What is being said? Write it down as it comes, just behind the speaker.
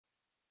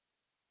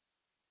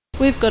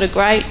we've got a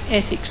great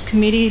ethics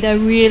committee. They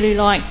really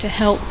like to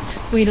help.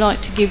 We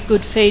like to give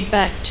good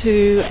feedback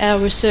to our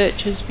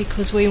researchers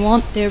because we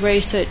want their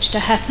research to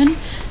happen,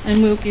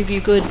 and we'll give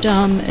you good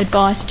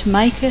advice to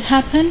make it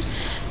happen.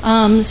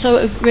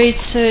 So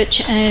research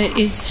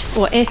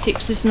or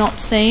ethics is not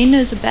seen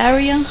as a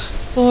barrier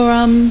for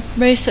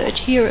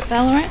research here at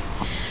Ballarat.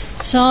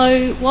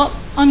 So what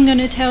I'm going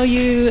to tell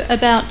you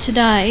about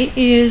today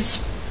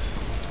is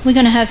we're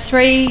going to have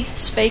 3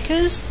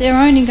 speakers. They're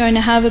only going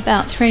to have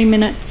about 3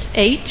 minutes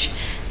each.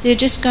 They're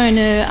just going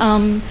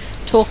to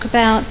talk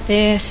about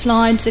their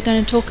slides. They're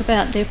going to talk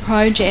about their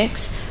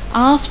projects.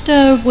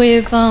 After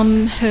we've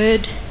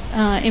heard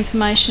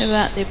information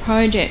about their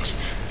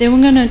projects, then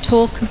we're going to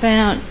talk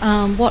about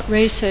what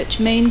research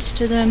means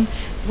to them,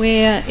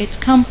 where it's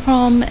come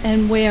from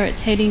and where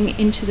it's heading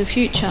into the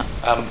future.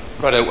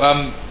 Righto,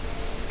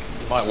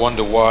 you might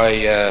wonder why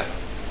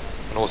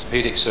an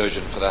orthopaedic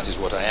surgeon, for that is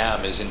what I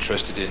am, is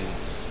interested in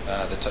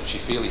the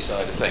touchy-feely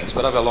side of things.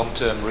 But I have a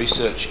long-term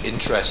research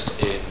interest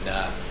in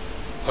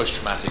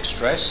post-traumatic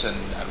stress and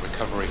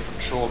recovery from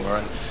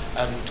trauma,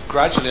 and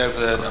gradually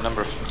over a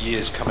number of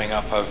years coming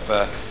up I've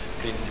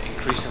been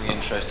increasingly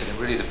interested in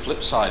really the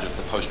flip side of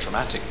the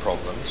post-traumatic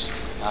problems,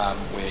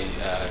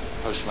 where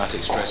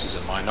post-traumatic stress is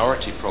a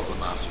minority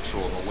problem after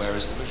trauma,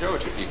 whereas the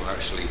majority of people are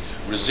actually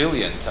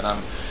resilient, and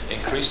I'm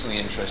increasingly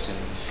interested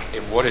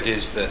in what it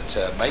is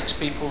that makes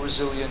people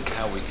resilient,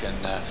 how we can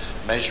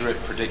measure it,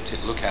 predict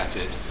it, look at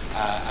it,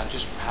 and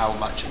just how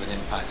much of an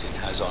impact it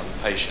has on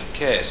patient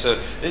care. So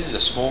this is a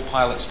small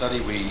pilot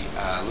study. We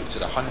looked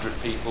at 100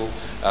 people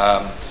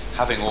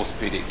having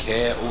orthopaedic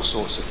care, all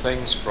sorts of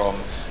things from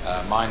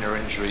minor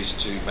injuries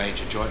to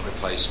major joint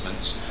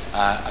replacements,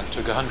 and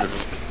took 100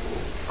 people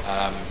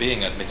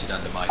being admitted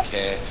under my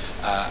care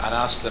and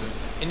asked them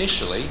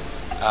initially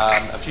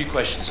a few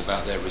questions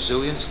about their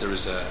resilience. There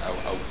is a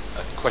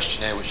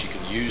questionnaire which you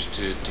can use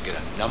to get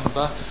a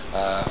number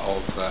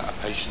of a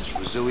patient's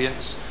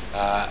resilience,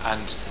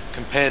 and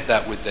compared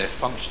that with their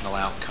functional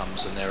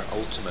outcomes and their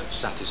ultimate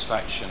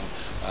satisfaction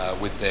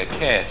with their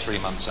care 3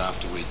 months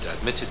after we'd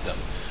admitted them,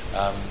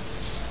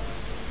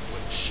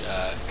 which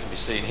can be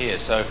seen here.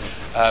 So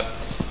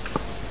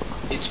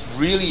it's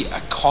really a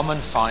common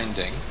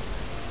finding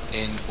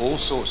in all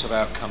sorts of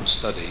outcome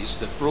studies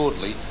that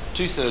broadly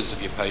 2/3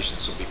 of your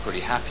patients will be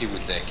pretty happy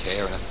with their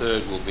care and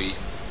 1/3 will be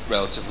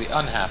relatively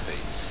unhappy.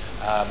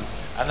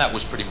 And that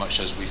was pretty much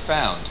as we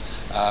found.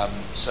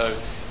 So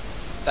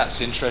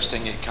that's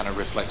interesting. It kind of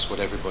reflects what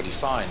everybody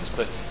finds.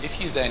 But if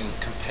you then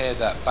compare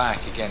that back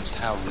against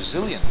how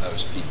resilient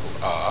those people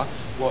are,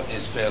 what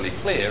is fairly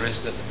clear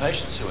is that the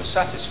patients who are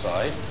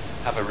satisfied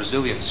have a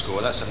resilience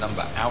score. That's a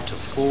number out of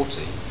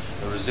 40.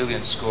 A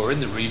resilience score in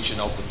the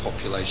region of the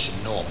population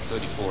norm.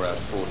 34 out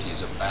of 40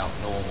 is about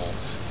normal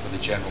for the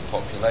general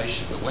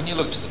population. But when you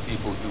looked at the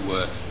people who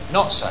were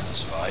not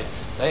satisfied,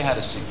 they had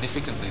a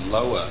significantly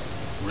lower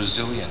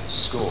resilience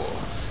score.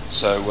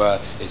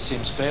 So it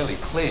seems fairly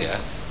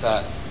clear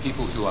that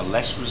people who are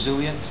less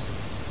resilient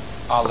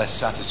are less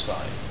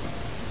satisfied.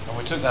 And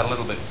we took that a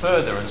little bit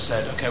further and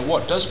said, okay,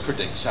 what does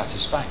predict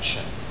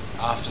satisfaction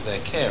after their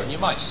care? And you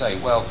might say,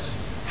 well,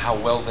 how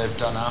well they've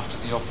done after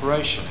the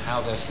operation,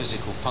 how their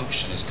physical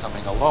function is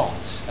coming along.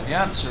 And the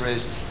answer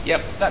is,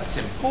 yep, that's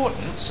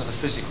important. So the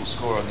physical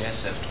score on the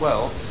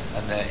SF-12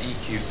 and their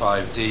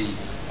EQ5D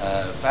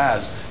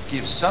VAS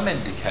gives some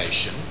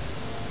indication.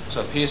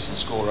 So a Pearson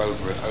score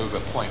over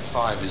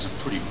 0.5 is a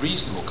pretty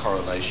reasonable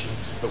correlation,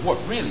 but what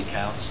really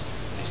counts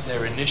is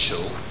their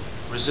initial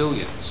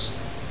resilience.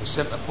 The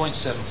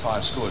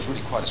 0.75 score is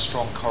really quite a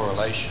strong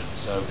correlation.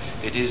 So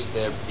it is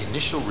their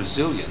initial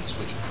resilience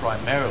which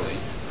primarily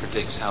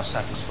predicts how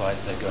satisfied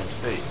they're going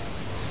to be.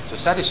 So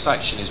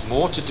satisfaction is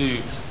more to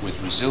do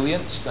with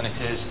resilience than it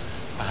is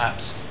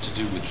perhaps to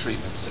do with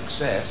treatment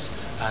success,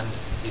 and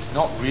is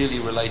not really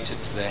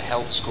related to their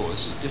health score.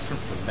 This is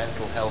different from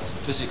mental health and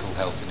physical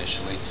health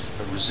initially,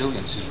 but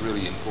resilience is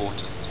really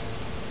important.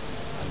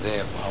 And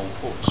there I'll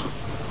pause.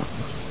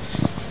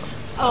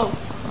 Oh,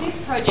 this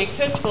project,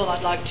 first of all,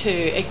 I'd like to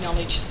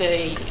acknowledge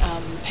the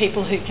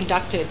people who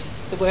conducted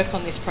the work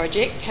on this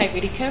project. Kay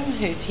Whitcomb,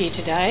 who's here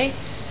today,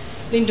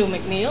 Lyndall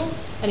McNeil,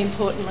 and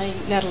importantly,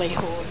 Natalie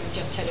Hoare, who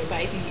just had her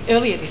baby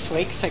earlier this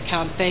week, so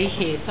can't be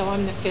here, so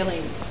I'm the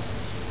fill-in.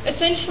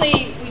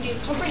 Essentially, we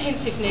did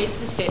comprehensive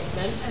needs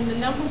assessment, and the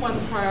number one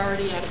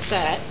priority out of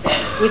that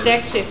was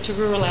access to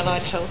rural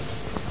allied health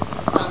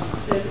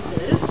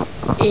services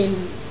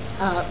in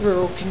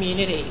rural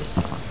communities.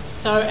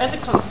 So as a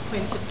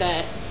consequence of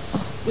that,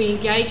 we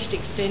engaged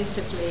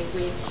extensively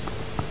with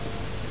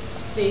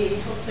the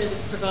health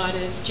service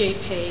providers,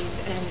 GPs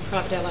and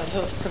private allied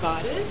health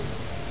providers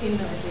in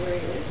those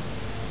areas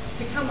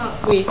to come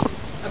up with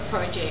a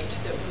project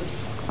that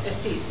would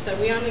assist. So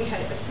we only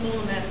had a small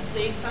amount of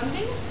seed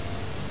funding,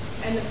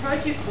 and the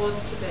project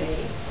was to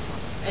be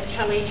a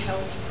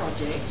telehealth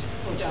project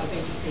for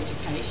diabetes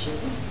education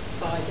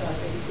by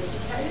diabetes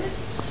educators.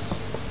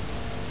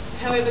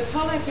 However,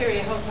 Colac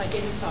Area Health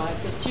identified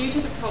that due to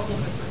the problem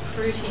of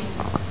recruiting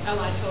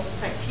allied health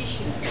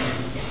practitioners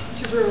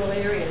to rural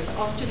areas.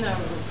 Often they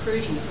were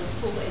recruiting for a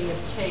full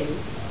EFT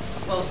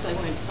whilst they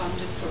weren't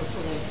funded for a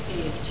full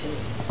EFT.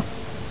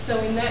 So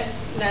in that,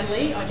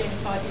 Natalie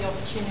identified the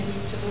opportunity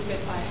to look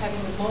at by having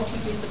a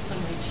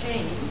multidisciplinary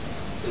team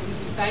that would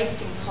be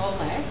based in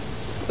Colac,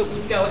 but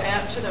would go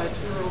out to those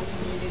rural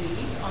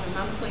communities on a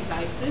monthly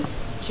basis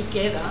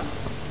together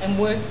and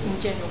work in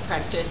general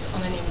practice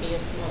on an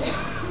MBS model.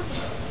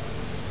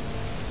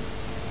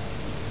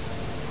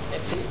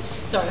 That's it.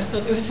 Sorry, I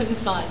thought there was an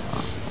slide.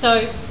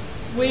 So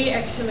we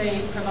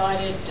actually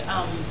provided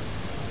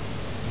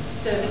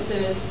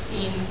services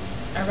in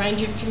a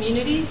range of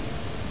communities.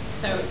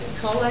 So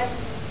Colac,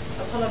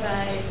 Apollo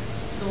Bay,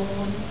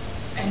 Lorne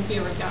and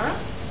Birregurra.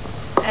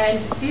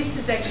 And this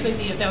is actually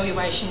the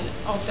evaluation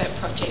of that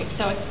project.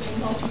 So it's been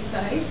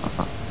multi-phased.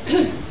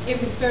 It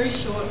was very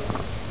short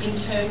in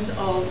terms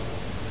of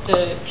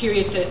the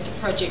period that the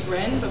project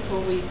ran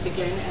before we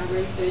began our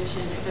research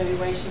and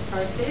evaluation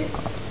process,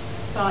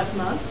 5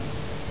 months.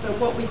 But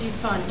what we did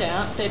find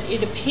out that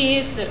it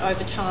appears that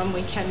over time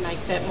we can make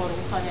that model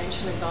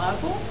financially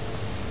viable.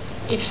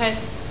 It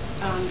has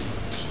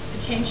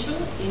potential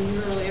in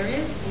rural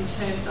areas in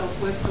terms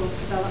of workforce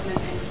development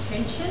and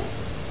retention.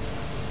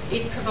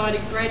 It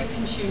provided greater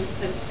consumer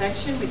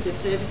satisfaction with the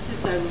services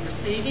they were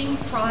receiving.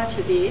 Prior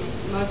to this,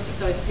 most of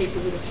those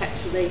people would have had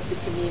to leave the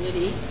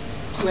community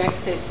to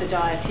access the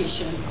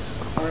dietitian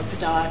or a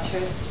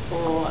podiatrist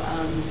or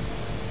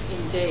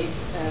indeed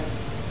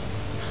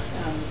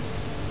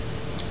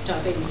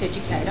diabetes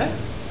educator.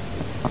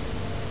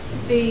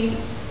 The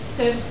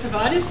service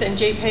providers and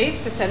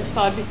GPs were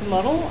satisfied with the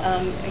model.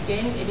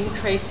 Again, it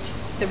increased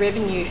the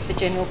revenue for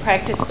general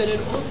practice, but it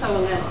also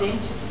allowed them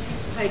to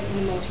participate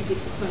in the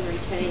multidisciplinary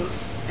team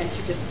and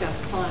to discuss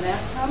client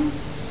outcomes.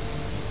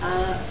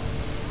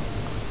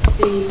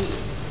 The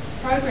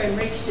program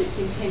reached its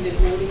intended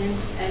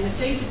audience, and the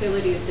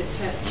feasibility of the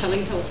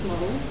telehealth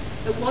model,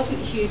 it wasn't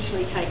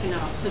hugely taken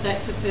up, so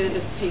that's a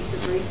further piece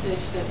of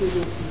research that we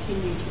will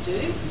continue to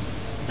do.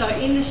 So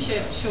in the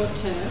short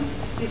term,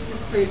 this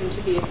has proven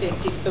to be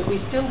effective, but we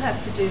still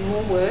have to do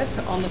more work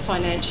on the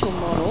financial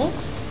model,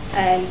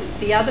 and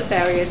the other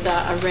barriers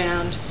are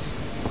around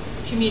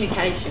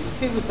communication.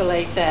 Who would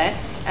believe that?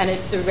 And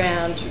it's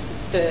around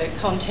the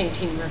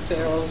content in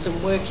referrals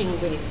and working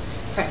with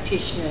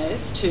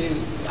practitioners to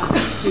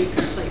do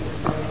complete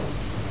referrals.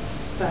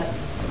 But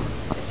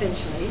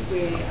essentially,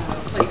 we're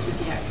pleased with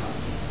the outcome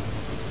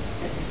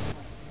at this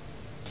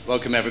point.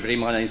 Welcome everybody,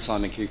 my name's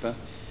Simon Cooper.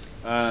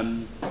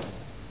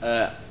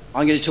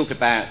 I'm going to talk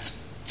about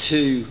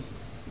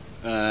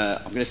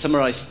I'm going to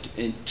summarise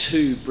in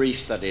 2 brief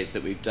studies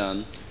that we've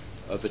done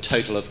of a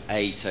total of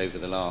 8 over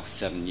the last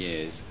 7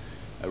 years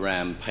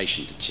around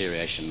patient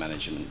deterioration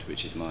management,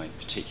 which is my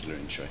particular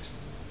interest.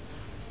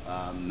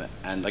 And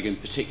I'm going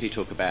to particularly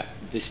talk about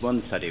this one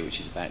study, which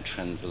is about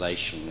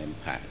translational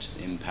impact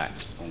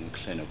on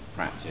clinical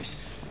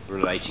practice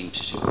relating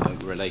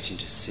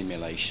to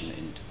simulation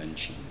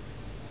intervention.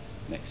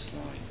 Next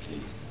slide,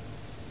 please.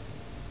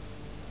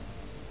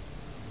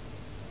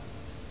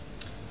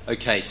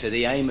 Okay, so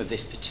the aim of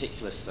this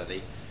particular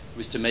study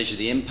was to measure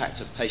the impact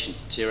of patient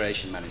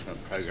deterioration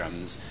management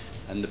programs,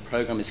 and the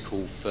program is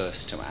called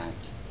First to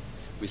Act,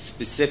 with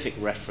specific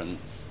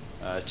reference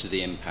to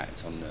the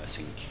impact on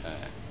nursing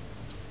care.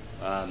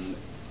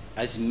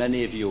 As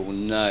many of you all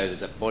know,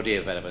 there's a body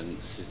of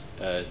evidence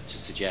to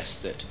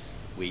suggest that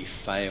we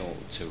fail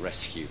to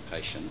rescue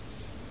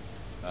patients,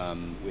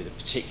 with a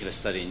particular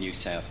study in New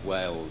South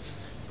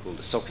Wales called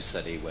the Soccer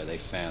Study, where they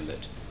found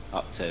that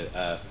up to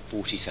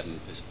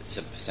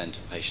 47%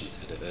 of patients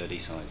had early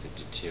signs of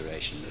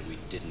deterioration that we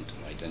didn't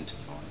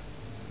identify.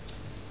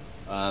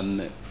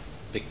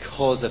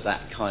 Because of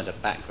that kind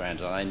of background,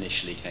 I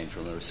initially came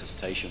from a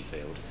resuscitation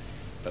field,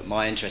 but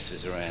my interest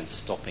was around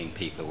stopping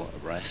people at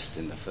rest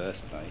in the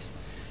first place.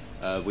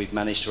 We've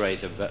managed to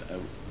raise a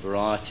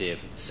variety of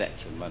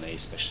sets of money,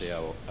 especially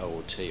our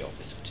ORT,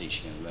 Office for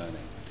Teaching and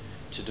Learning,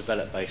 to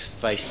develop both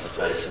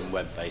face-to-face and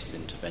web-based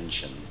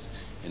interventions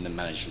in the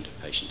management of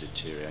patient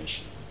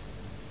deterioration.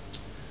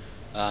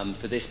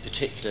 For this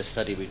particular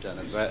study, we've done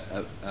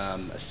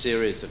a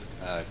series of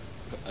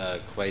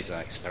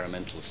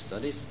quasi-experimental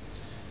studies,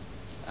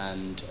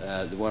 and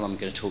the one I'm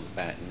going to talk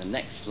about in the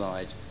next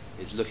slide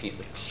is looking at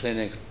the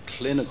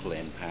clinical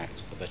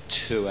impact of a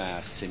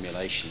 2-hour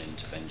simulation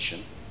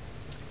intervention.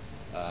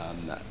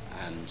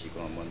 And you've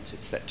gone 1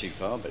 step too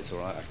far, but it's all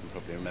right, I can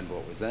probably remember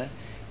what was there.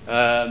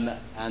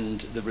 And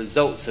the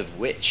results of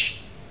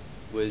which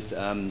was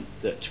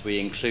that we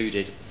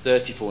included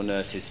 34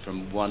 nurses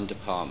from 1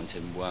 department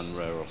in 1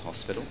 rural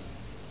hospital.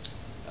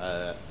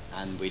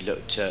 And we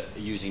looked at,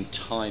 using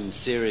time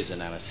series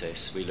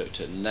analysis, we looked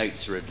at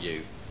notes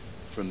review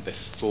from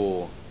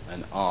before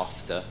and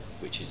after,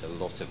 which is a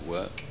lot of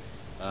work,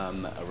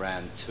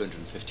 around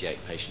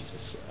 258 patients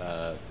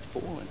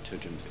before and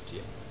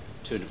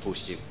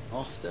 242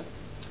 after.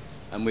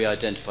 And we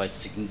identified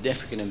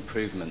significant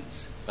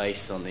improvements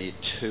based on the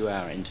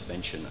 2-hour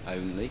intervention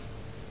only.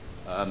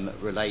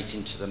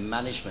 relating to the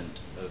management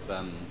of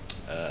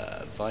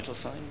vital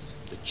signs,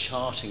 the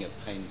charting of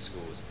pain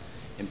scores,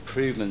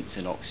 improvements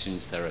in oxygen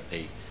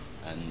therapy,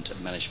 and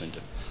management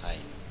of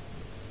pain.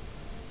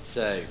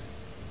 So,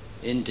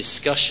 in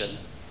discussion,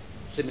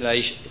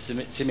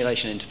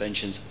 simulation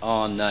interventions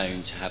are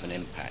known to have an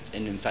impact.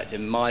 And in fact,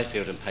 in my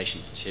field in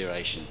patient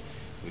deterioration,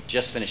 we've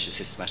just finished a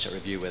systematic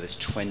review where there's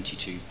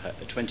 22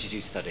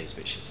 studies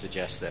which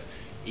suggest that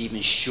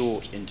even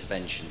short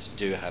interventions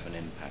do have an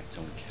impact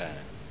on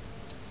care.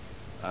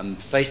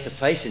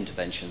 Face-to-face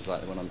interventions,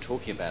 like the one I'm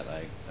talking about,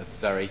 though, are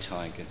very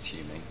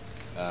time-consuming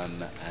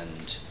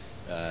and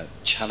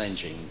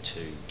challenging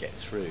to get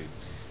through.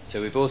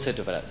 So we've also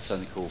developed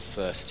something called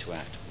First to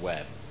Act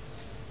Web.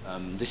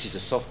 This is a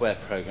software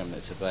program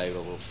that's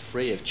available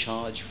free of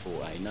charge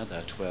for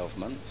another 12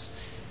 months.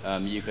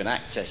 You can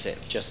access it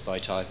just by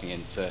typing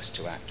in First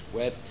to Act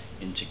Web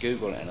into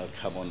Google, and it'll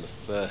come on the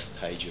first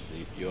page of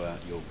your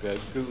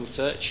Google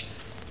search.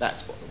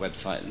 That's what the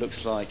website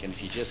looks like, and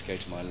if you just go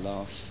to my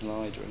last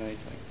slide, Renee,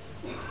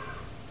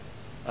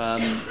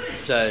 thanks.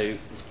 So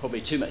there's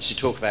probably too much to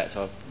talk about,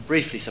 so I'll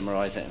briefly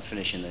summarise it and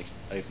finish in the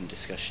open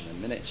discussion in a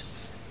minute.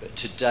 But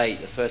to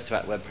date, the First to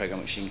Act web programme,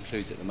 which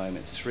includes at the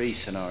moment 3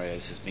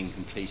 scenarios, has been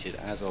completed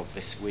as of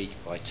this week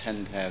by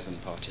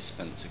 10,000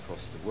 participants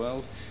across the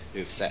world who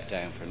have sat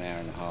down for an hour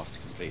and a half to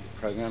complete the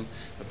programme.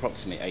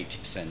 Approximately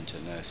 80%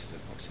 are nurses,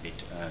 approximately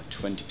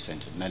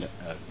 20%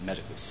 of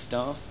medical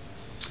staff,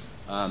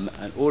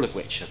 and all of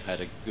which have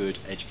had a good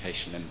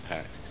educational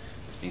impact.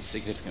 There's been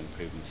significant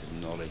improvements in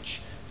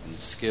knowledge and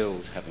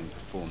skills having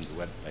performed the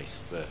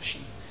web-based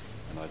version.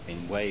 And I've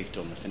been waved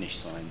on the finish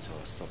sign, so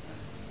I'll stop now.